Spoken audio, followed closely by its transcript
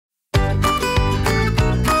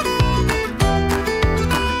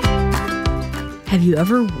Have you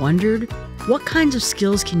ever wondered what kinds of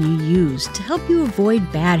skills can you use to help you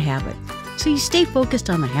avoid bad habits so you stay focused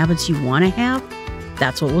on the habits you want to have?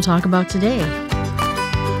 That's what we'll talk about today.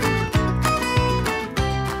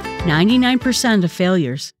 99% of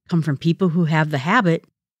failures come from people who have the habit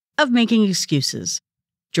of making excuses.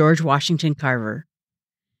 George Washington Carver.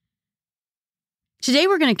 Today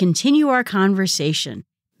we're going to continue our conversation,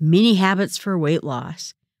 Mini Habits for Weight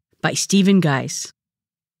Loss, by Stephen Geis.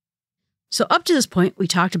 So up to this point, we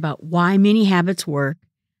talked about why mini habits work,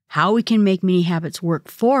 how we can make mini habits work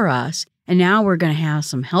for us, and now we're going to have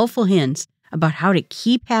some helpful hints about how to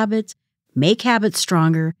keep habits, make habits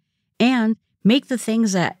stronger, and make the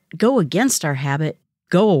things that go against our habit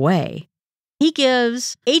go away. He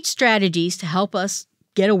gives 8 strategies to help us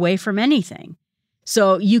get away from anything.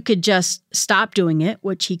 So you could just stop doing it,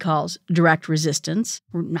 which he calls direct resistance.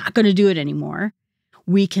 We're not going to do it anymore.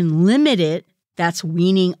 We can limit it. That's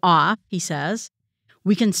weaning off, he says.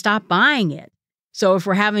 We can stop buying it. So if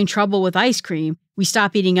we're having trouble with ice cream, we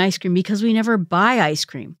stop eating ice cream because we never buy ice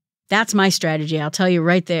cream. That's my strategy. I'll tell you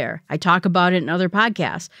right there. I talk about it in other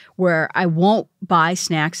podcasts where I won't buy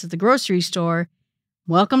snacks at the grocery store.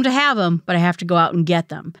 Welcome to have them, but I have to go out and get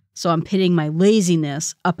them. So I'm pitting my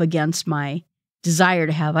laziness up against my desire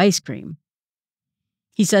to have ice cream.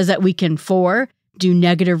 He says that we can, 4, do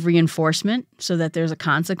negative reinforcement so that there's a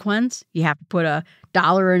consequence. You have to put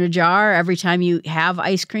 $1 in a jar every time you have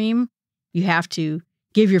ice cream. You have to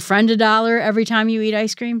give your friend $1 every time you eat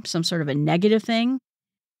ice cream, some sort of a negative thing.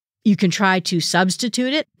 You can try to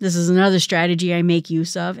substitute it. This is another strategy I make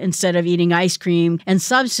use of. Instead of eating ice cream, and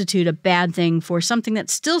substitute a bad thing for something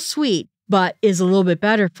that's still sweet, but is a little bit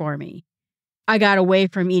better for me. I got away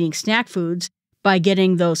from eating snack foods by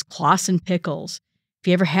getting those Claussen pickles. If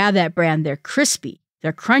you ever had that brand, they're crispy,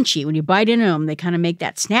 they're crunchy. When you bite into them, they kind of make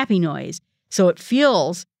that snappy noise. So it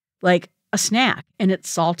feels like a snack, and it's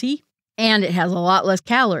salty, and it has a lot less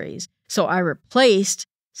calories. So I replaced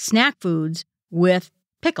snack foods with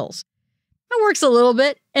pickles. It works a little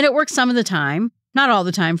bit, and it works some of the time, not all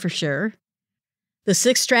the time for sure. The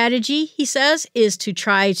 6th strategy, he says, is to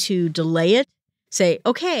try to delay it. Say,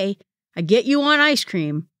 okay, I get you on ice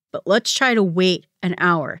cream, but let's try to wait an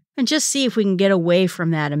hour and just see if we can get away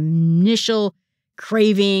from that initial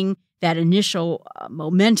craving, that initial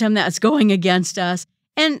momentum that's going against us.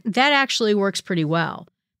 And that actually works pretty well.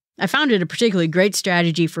 I found it a particularly great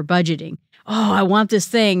strategy for budgeting. Oh, I want this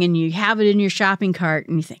thing, and you have it in your shopping cart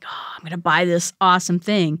and you think, oh, I'm going to buy this awesome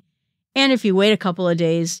thing. And if you wait a couple of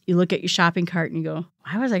days, you look at your shopping cart and you go,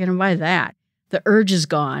 why was I going to buy that? The urge is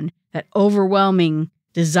gone. That overwhelming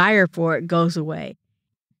desire for it goes away.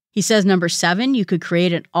 He says, number 7, you could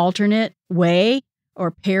create an alternate way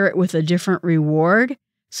or pair it with a different reward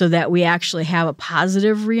so that we actually have a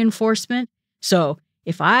positive reinforcement. So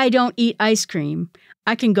if I don't eat ice cream,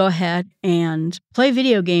 I can go ahead and play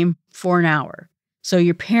video game for an hour. So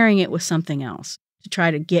you're pairing it with something else to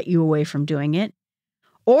try to get you away from doing it.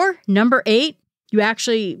 Or number 8, you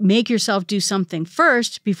actually make yourself do something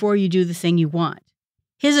first before you do the thing you want.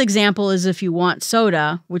 His example is if you want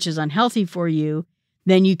soda, which is unhealthy for you,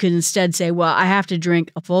 then you can instead say, well, I have to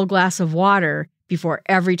drink a full glass of water before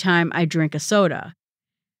every time I drink a soda.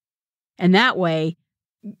 And that way,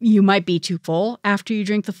 you might be too full after you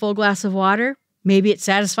drink the full glass of water. Maybe it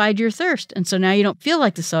satisfied your thirst, and so now you don't feel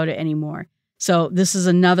like the soda anymore. So this is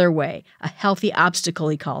another way, a healthy obstacle,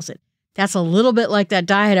 he calls it. That's a little bit like that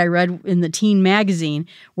diet I read in the teen magazine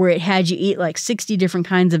where it had you eat like 60 different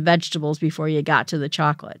kinds of vegetables before you got to the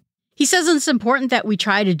chocolate. He says it's important that we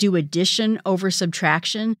try to do addition over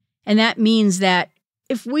subtraction, and that means that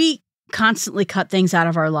if we constantly cut things out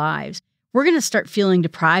of our lives, we're going to start feeling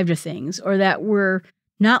deprived of things, or that we're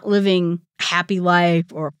not living a happy life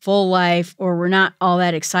or a full life, or we're not all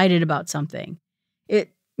that excited about something. It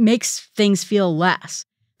makes things feel less.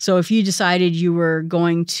 So if you decided you were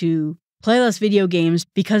going to play less video games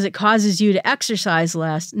because it causes you to exercise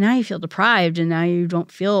less, now you feel deprived, and now you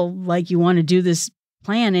don't feel like you want to do this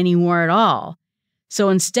plan anymore at all. So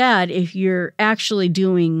instead, if you're actually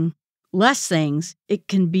doing less things, it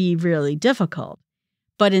can be really difficult.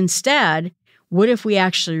 But instead, what if we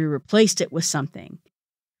actually replaced it with something?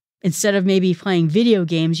 Instead of maybe playing video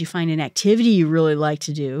games, you find an activity you really like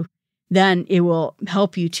to do, then it will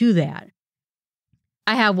help you to that.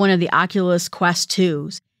 I have one of the Oculus Quest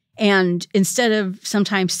 2s, and instead of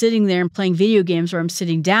sometimes sitting there and playing video games where I'm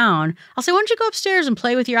sitting down, I'll say, why don't you go upstairs and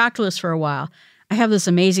play with your Oculus for a while? I have this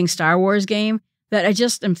amazing Star Wars game that I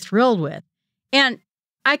just am thrilled with. And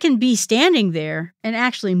I can be standing there and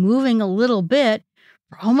actually moving a little bit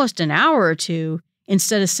for almost an hour or two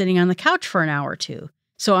instead of sitting on the couch for an hour or two.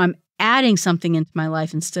 So I'm adding something into my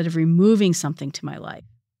life instead of removing something to my life.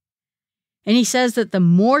 And he says that the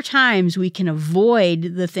more times we can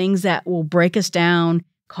avoid the things that will break us down,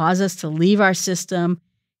 cause us to leave our system,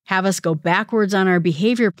 have us go backwards on our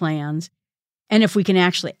behavior plans, and if we can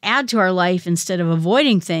actually add to our life instead of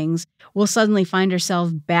avoiding things, we'll suddenly find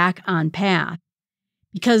ourselves back on path.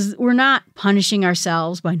 Because we're not punishing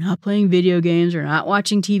ourselves by not playing video games or not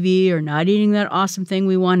watching TV or not eating that awesome thing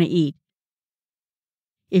we want to eat.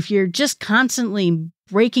 If you're just constantly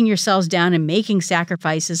breaking yourselves down and making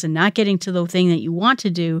sacrifices and not getting to the thing that you want to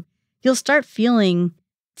do, you'll start feeling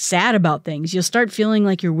sad about things. You'll start feeling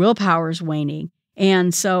like your willpower is waning.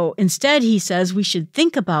 And so instead, he says we should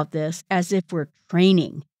think about this as if we're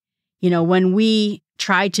training. When we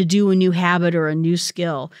try to do a new habit or a new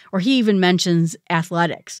skill, or he even mentions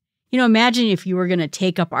athletics. Imagine if you were going to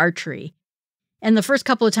take up archery. And the first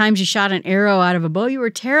couple of times you shot an arrow out of a bow, you were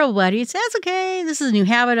terrible at it. You'd say, that's okay. This is a new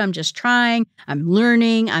habit. I'm just trying. I'm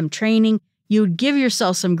learning. I'm training. You would give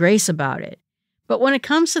yourself some grace about it. But when it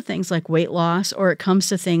comes to things like weight loss, or it comes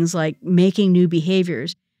to things like making new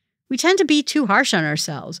behaviors, we tend to be too harsh on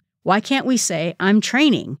ourselves. Why can't we say, I'm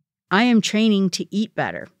training. I am training to eat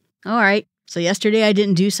better. All right. So yesterday I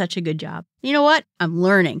didn't do such a good job. You know what? I'm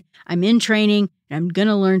learning. I'm in training and I'm going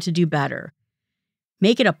to learn to do better.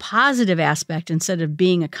 Make it a positive aspect instead of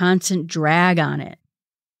being a constant drag on it.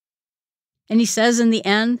 And he says in the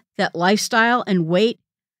end that lifestyle and weight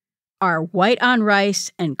are white on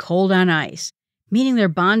rice and cold on ice, meaning they're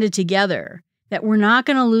bonded together, that we're not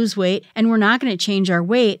going to lose weight and we're not going to change our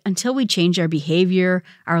weight until we change our behavior,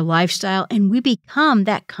 our lifestyle, and we become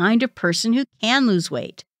that kind of person who can lose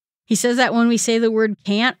weight. He says that when we say the word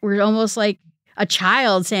can't, we're almost like a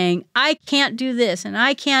child saying, I can't do this and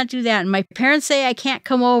I can't do that. And my parents say I can't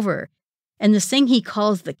come over. And this thing he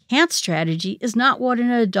calls the can't strategy is not what an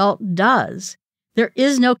adult does. There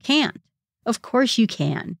is no can't. Of course you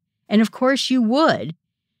can. And of course you would.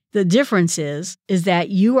 The difference is that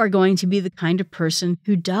you are going to be the kind of person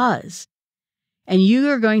who does. And you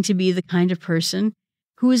are going to be the kind of person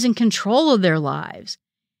who is in control of their lives.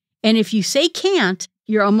 And if you say can't,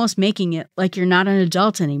 you're almost making it like you're not an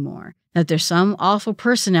adult anymore, that there's some awful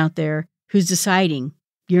person out there who's deciding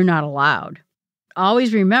you're not allowed.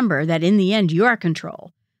 Always remember that in the end, you are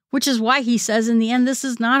control, which is why he says in the end, this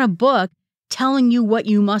is not a book telling you what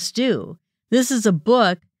you must do. This is a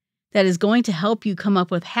book that is going to help you come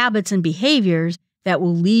up with habits and behaviors that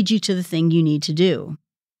will lead you to the thing you need to do.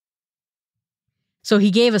 So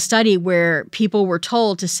he gave a study where people were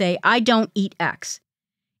told to say, I don't eat X.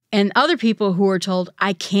 And other people who were told,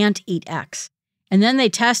 I can't eat X. And then they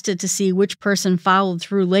tested to see which person followed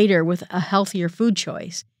through later with a healthier food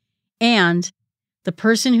choice. And the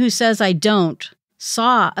person who says I don't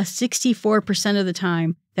saw a 64% of the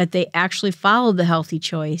time that they actually followed the healthy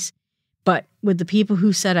choice. But with the people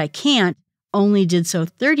who said I can't, only did so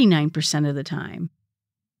 39% of the time.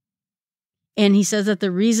 And he says that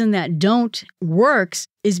the reason that don't works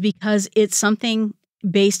is because it's something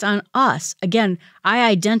based on us. Again, I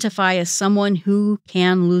identify as someone who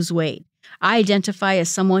can lose weight. I identify as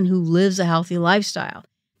someone who lives a healthy lifestyle.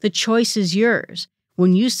 The choice is yours.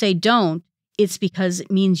 When you say don't, it's because it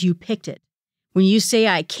means you picked it. When you say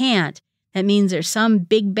I can't, that means there's some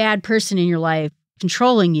big bad person in your life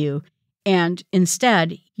controlling you, and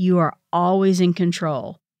instead, you are always in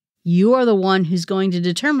control. You are the one who's going to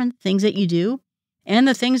determine things that you do and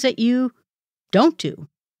the things that you don't do.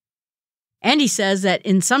 And he says that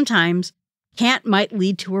sometimes can't might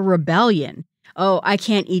lead to a rebellion. Oh, I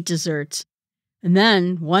can't eat desserts. And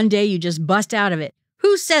then one day you just bust out of it.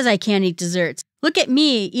 Who says I can't eat desserts? Look at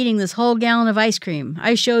me eating this whole gallon of ice cream.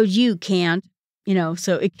 I showed you can't.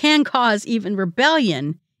 So it can cause even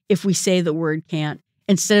rebellion if we say the word can't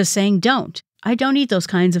instead of saying don't. I don't eat those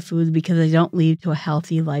kinds of foods because they don't lead to a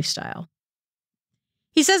healthy lifestyle.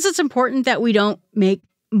 He says it's important that we don't make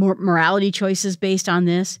morality choices based on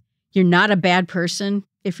this. You're not a bad person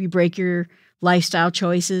if you break your lifestyle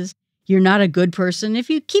choices. You're not a good person if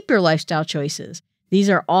you keep your lifestyle choices. These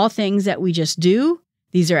are all things that we just do.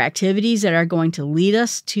 These are activities that are going to lead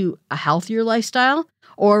us to a healthier lifestyle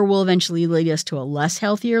or will eventually lead us to a less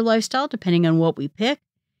healthier lifestyle, depending on what we pick.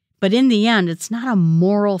 But in the end, it's not a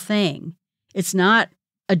moral thing. It's not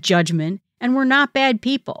a judgment, and we're not bad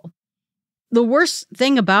people. The worst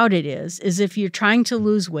thing about it is if you're trying to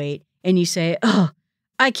lose weight and you say, oh,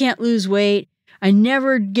 I can't lose weight. I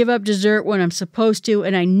never give up dessert when I'm supposed to,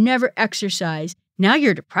 and I never exercise. Now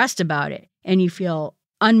you're depressed about it, and you feel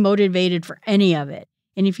unmotivated for any of it.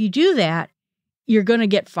 And if you do that, you're going to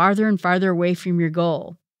get farther and farther away from your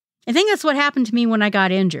goal. I think that's what happened to me when I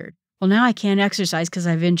got injured. Well, now I can't exercise because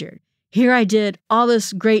I've injured. Here I did all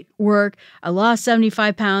this great work. I lost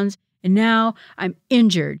 75 pounds and now I'm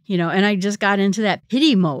injured, and I just got into that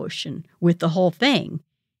pity motion with the whole thing.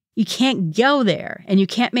 You can't go there and you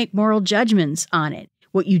can't make moral judgments on it.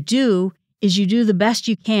 What you do is you do the best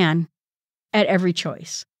you can at every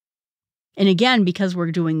choice. And again, because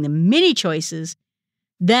we're doing the mini choices,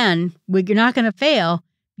 then we're not going to fail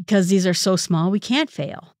because these are so small, we can't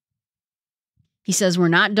fail. He says, we're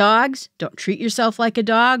not dogs. Don't treat yourself like a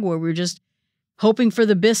dog where we're just hoping for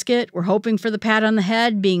the biscuit. We're hoping for the pat on the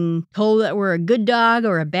head, being told that we're a good dog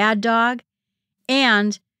or a bad dog.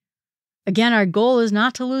 And again, our goal is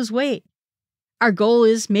not to lose weight. Our goal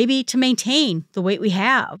is maybe to maintain the weight we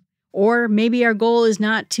have, or maybe our goal is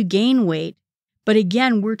not to gain weight. But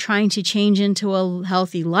again, we're trying to change into a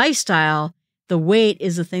healthy lifestyle. The weight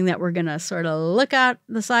is the thing that we're going to sort of look out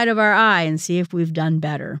the side of our eye and see if we've done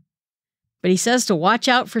better. But he says to watch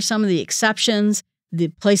out for some of the exceptions, the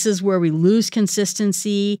places where we lose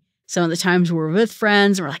consistency, some of the times we're with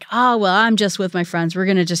friends and we're like, oh, well, I'm just with my friends. We're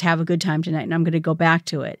going to just have a good time tonight and I'm going to go back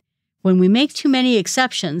to it. When we make too many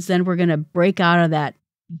exceptions, then we're going to break out of that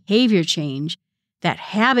behavior change, that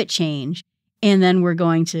habit change, and then we're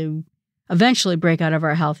going to eventually break out of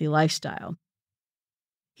our healthy lifestyle.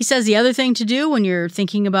 He says the other thing to do when you're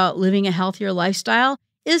thinking about living a healthier lifestyle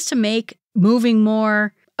is to make moving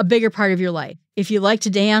more a bigger part of your life. If you like to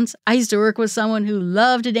dance, I used to work with someone who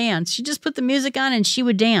loved to dance. She just put the music on and she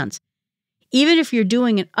would dance. Even if you're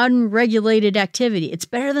doing an unregulated activity, it's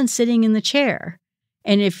better than sitting in the chair.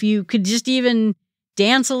 And if you could just even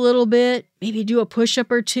dance a little bit, maybe do a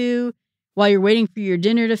push-up or two while you're waiting for your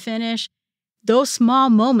dinner to finish, those small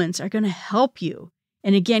moments are going to help you.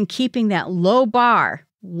 And again, keeping that low bar,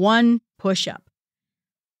 1 push-up,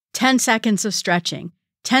 10 seconds of stretching,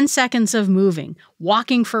 10 seconds of moving,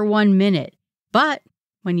 walking for 1 minute. But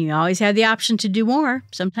when you always have the option to do more,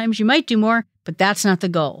 sometimes you might do more, but that's not the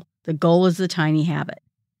goal. The goal is the tiny habit.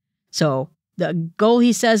 So the goal,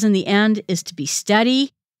 he says, in the end is to be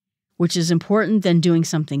steady, which is important than doing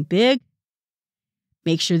something big.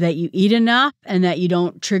 Make sure that you eat enough and that you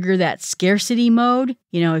don't trigger that scarcity mode.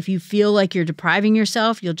 If you feel like you're depriving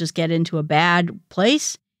yourself, you'll just get into a bad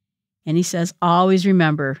place. And he says, always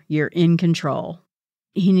remember, you're in control.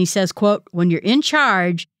 And he says, quote, when you're in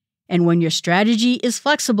charge and when your strategy is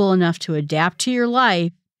flexible enough to adapt to your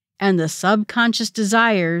life and the subconscious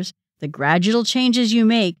desires, the gradual changes you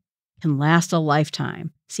make can last a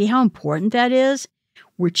lifetime. See how important that is?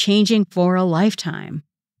 We're changing for a lifetime.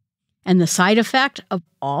 And the side effect of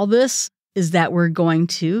all this is that we're going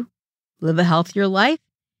to live a healthier life,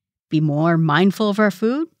 be more mindful of our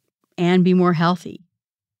food, and be more healthy.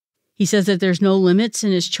 He says that there's no limits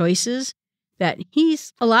in his choices, that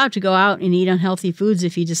he's allowed to go out and eat unhealthy foods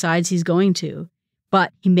if he decides he's going to,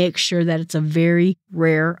 but he makes sure that it's a very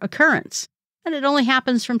rare occurrence, and it only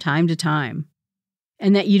happens from time to time.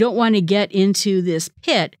 And that you don't want to get into this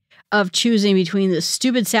pit of choosing between the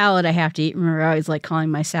stupid salad I have to eat, remember I always like calling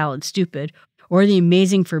my salad stupid, or the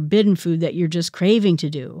amazing forbidden food that you're just craving to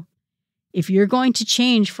do. If you're going to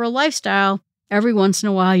change for a lifestyle, every once in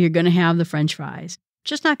a while you're going to have the French fries.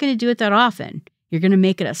 Just not going to do it that often. You're going to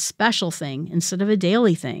make it a special thing instead of a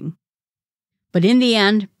daily thing. But in the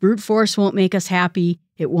end, brute force won't make us happy.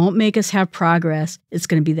 It won't make us have progress. It's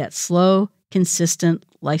going to be that slow, consistent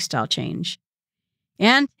lifestyle change.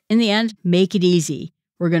 And in the end, make it easy.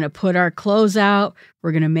 We're going to put our clothes out.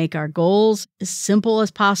 We're going to make our goals as simple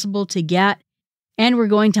as possible to get. And we're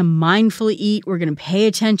going to mindfully eat. We're going to pay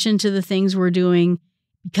attention to the things we're doing,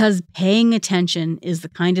 because paying attention is the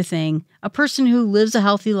kind of thing a person who lives a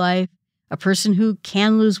healthy life, a person who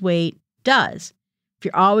can lose weight, does. If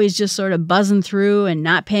you're always just sort of buzzing through and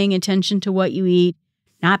not paying attention to what you eat,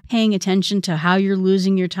 not paying attention to how you're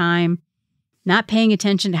losing your time, not paying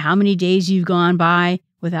attention to how many days you've gone by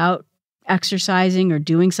without exercising or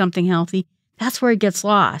doing something healthy, that's where it gets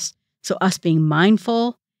lost. So us being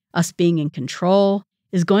mindful, us being in control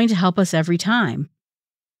is going to help us every time.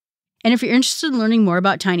 And if you're interested in learning more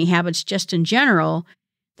about tiny habits just in general,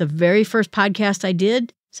 the very first podcast I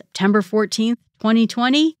did, September 14th,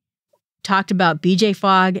 2020, talked about BJ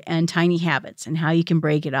Fogg and tiny habits and how you can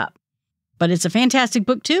break it up. But it's a fantastic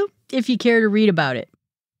book too, if you care to read about it.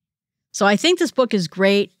 So I think this book is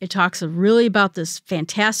great. It talks really about this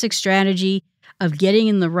fantastic strategy of getting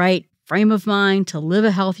in the right frame of mind to live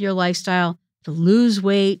a healthier lifestyle, to lose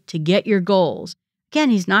weight, to get your goals. Again,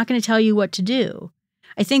 he's not going to tell you what to do.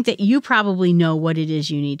 I think that you probably know what it is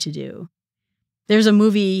you need to do. There's a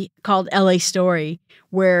movie called LA Story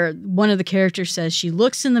where one of the characters says she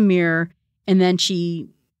looks in the mirror and then she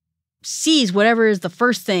sees whatever is the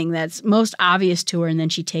first thing that's most obvious to her, and then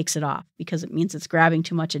she takes it off because it means it's grabbing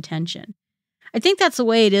too much attention. I think that's the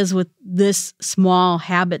way it is with this small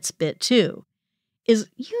habits bit too, is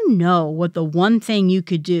what the one thing you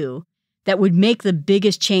could do that would make the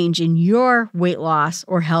biggest change in your weight loss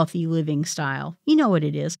or healthy living style. You know what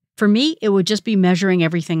it is. For me, it would just be measuring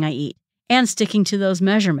everything I eat and sticking to those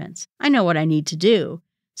measurements. I know what I need to do.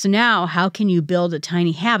 So now how can you build a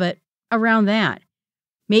tiny habit around that?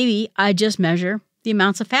 Maybe I just measure the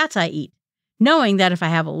amounts of fats I eat, knowing that if I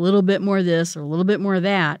have a little bit more of this or a little bit more of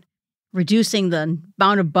that, reducing the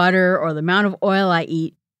amount of butter or the amount of oil I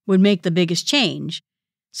eat would make the biggest change.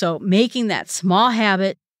 So making that small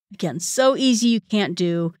habit, again, so easy you can't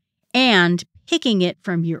do, and picking it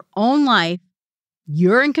from your own life,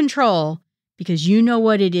 you're in control because you know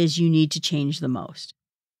what it is you need to change the most.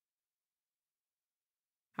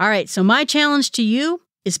 All right, so my challenge to you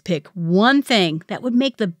is pick one thing that would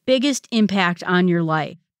make the biggest impact on your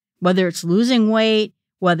life, whether it's losing weight,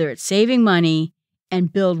 whether it's saving money,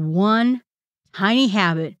 and build one tiny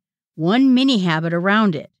habit, one mini habit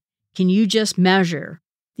around it. Can you just measure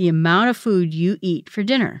the amount of food you eat for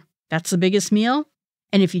dinner? That's the biggest meal.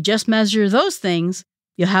 And if you just measure those things,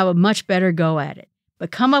 you'll have a much better go at it.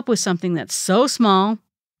 But come up with something that's so small,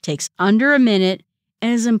 takes under a minute,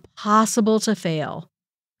 and is impossible to fail.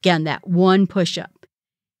 Again, that one push-up.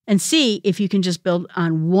 And see if you can just build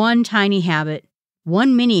on one tiny habit,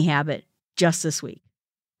 one mini habit, just this week.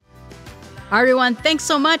 All right, everyone, thanks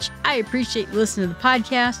so much. I appreciate listening to the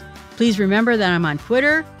podcast. Please remember that I'm on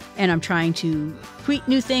Twitter, and I'm trying to tweet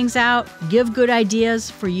new things out, give good ideas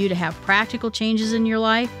for you to have practical changes in your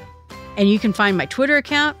life. And you can find my Twitter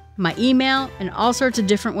account, my email, and all sorts of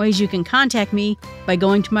different ways you can contact me by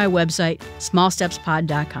going to my website,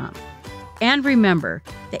 smallstepspod.com. And remember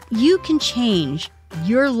that you can change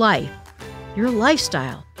your life, your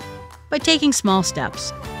lifestyle, by taking small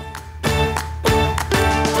steps.